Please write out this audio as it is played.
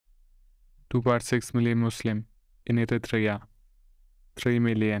2.6 million Muslim in Eritrea, 3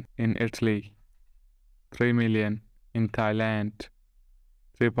 million in Italy, 3 million in Thailand,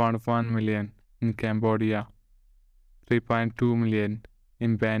 3.1 million in Cambodia, 3.2 million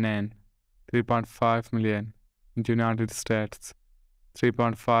in Benin, 3.5 million in the United States,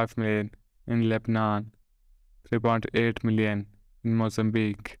 3.5 million in Lebanon, 3.8 million in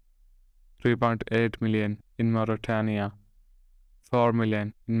Mozambique, 3.8 million in Mauritania, 4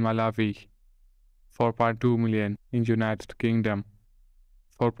 million in Malawi, 4.2 million in United Kingdom,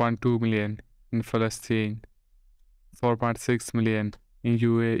 4.2 million in Palestine, 4.6 million in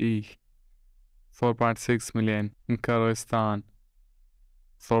UAE, 4.6 million in Kyrgyzstan,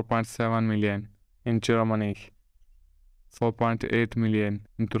 4.7 million in Germany, 4.8 million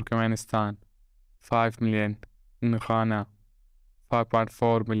in Turkmenistan, 5 million in Ghana,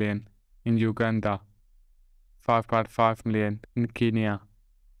 5.4 million in Uganda, 5.5 million in Kenya,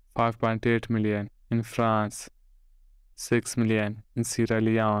 5.8 million in France, 6 million in Sierra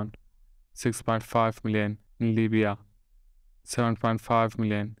Leone, 6.5 million in Libya, 7.5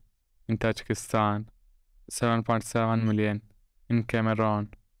 million in Tajikistan, 7.7 million in Cameroon,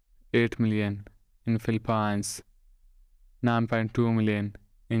 8 million in Philippines, 9.2 million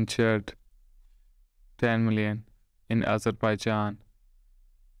in Chad, 10 million in Azerbaijan,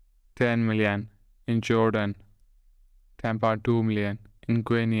 10 million in Jordan, 10.2 million in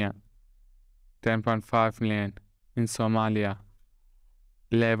Guinea, 10.5 million in Somalia,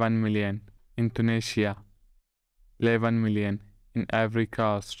 11 million in Tunisia, 11 million in Ivory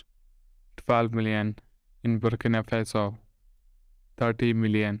Coast, 12 million in Burkina Faso, 30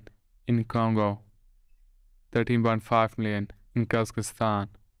 million in Congo, 13.5 million in Kazakhstan,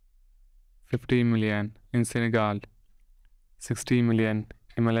 15 million in Senegal, 60 million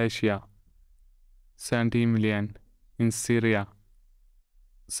in Malaysia, 70 million in Syria,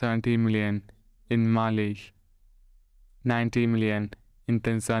 70 million in Mali, 90 million in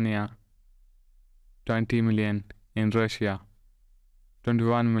Tanzania, 20 million in Russia,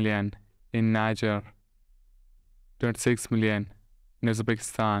 21 million in Niger, 26 million in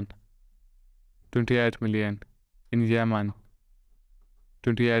Uzbekistan, 28 million in Yemen,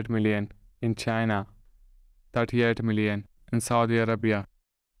 28 million in China, 38 million in Saudi Arabia,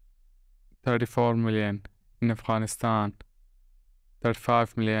 34 million in Afghanistan,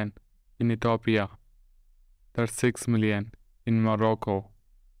 35 million in Ethiopia, 36 million in Morocco,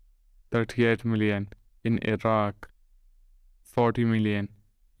 38 million in Iraq, 40 million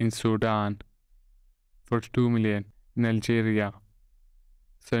in Sudan, 42 million in Algeria,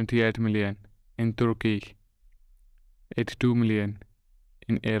 78 million in Turkey, 82 million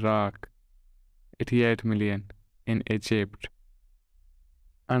in Iraq, 88 million in Egypt,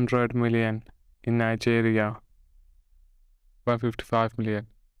 100 million in Nigeria, 155 million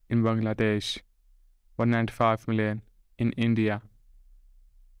in Bangladesh, 195 million in India,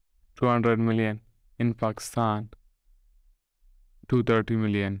 200 million in Pakistan, 230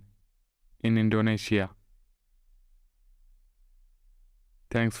 million in Indonesia.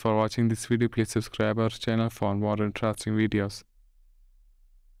 Thanks for watching this video. Please subscribe our channel for more interesting videos.